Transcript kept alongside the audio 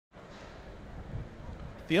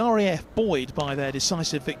The RAF, buoyed by their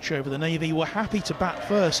decisive victory over the Navy, were happy to bat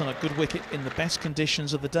first on a good wicket in the best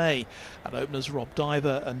conditions of the day. And openers Rob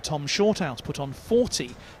Diver and Tom Shorthouse put on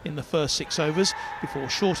 40 in the first 6 overs before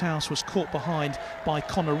Shorthouse was caught behind by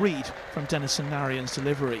Connor Reid from Denison Narayan's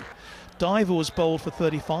delivery. Diver was bowled for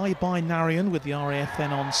 35 by Narayan, with the RAF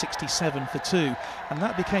then on 67 for 2, and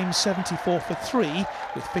that became 74 for 3,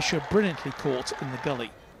 with Fisher brilliantly caught in the gully.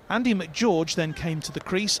 Andy McGeorge then came to the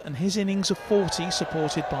crease, and his innings of 40,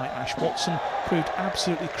 supported by Ash Watson, proved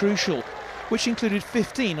absolutely crucial, which included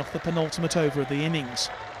 15 off the penultimate over of the innings.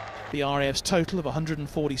 The RAF's total of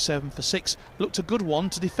 147 for 6 looked a good one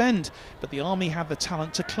to defend, but the Army had the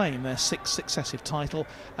talent to claim their 6th successive title,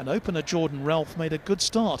 and opener Jordan Ralph made a good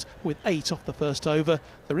start with 8 off the first over,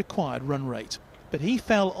 the required run rate. But he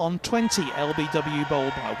fell on 20 LBW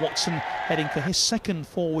bowled by Watson, heading for his second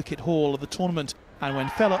 4-wicket haul of the tournament. And when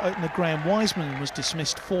fellow opener Graham Wiseman was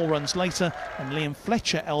dismissed 4 runs later and Liam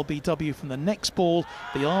Fletcher LBW from the next ball,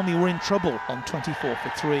 the Army were in trouble on 24 for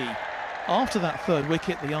 3. After that 3rd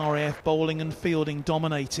wicket, the RAF bowling and fielding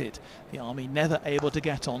dominated. The Army never able to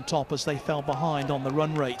get on top as they fell behind on the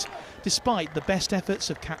run rate. Despite the best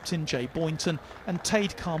efforts of captain Jay Boynton and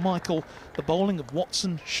Tade Carmichael, the bowling of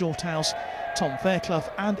Watson, Shorthouse, Tom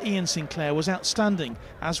Fairclough and Ian Sinclair was outstanding,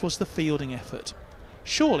 as was the fielding effort.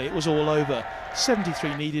 Surely it was all over.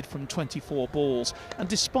 73 needed from 24 balls, and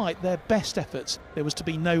despite their best efforts, there was to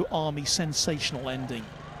be no Army sensational ending.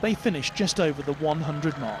 They finished just over the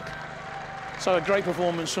 100 mark. So a great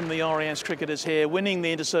performance from the RAF cricketers here, winning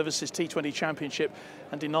the Inter-Services T20 Championship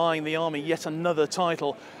and denying the Army yet another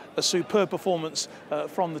title. A superb performance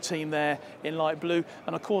from the team there in light blue.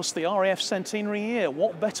 And of course the RAF centenary year.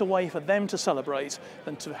 What better way for them to celebrate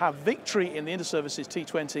than to have victory in the Inter-Services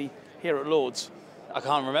T20 here at Lord's? I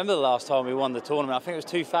can't remember the last time we won the tournament. I think it was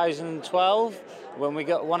 2012 when we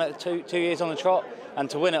got won it two years on the trot, and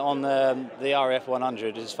to win it on the RAF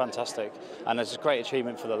 100 is fantastic, and it's a great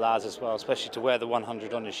achievement for the lads as well, especially to wear the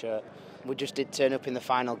 100 on your shirt. We just did turn up in the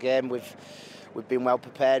final game. We've been well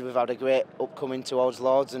prepared. We've had a great upcoming towards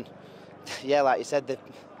Lords, and yeah, like you said, the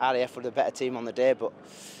RAF were the better team on the day, but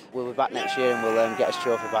we'll be back next year and we'll get his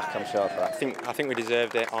trophy back, I'm sure. I think we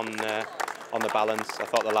deserved it on the balance. I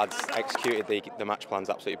thought the lads executed the match plans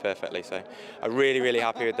absolutely perfectly, so I'm really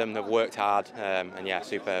happy with them. They've worked hard, and yeah,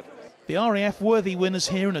 superb. The RAF worthy winners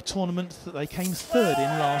here in a tournament that they came 3rd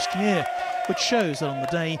in last year, which shows that on the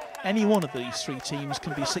day any one of these 3 teams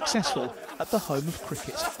can be successful at the home of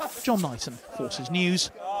cricket. John Knighton, Forces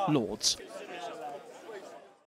News, Lords.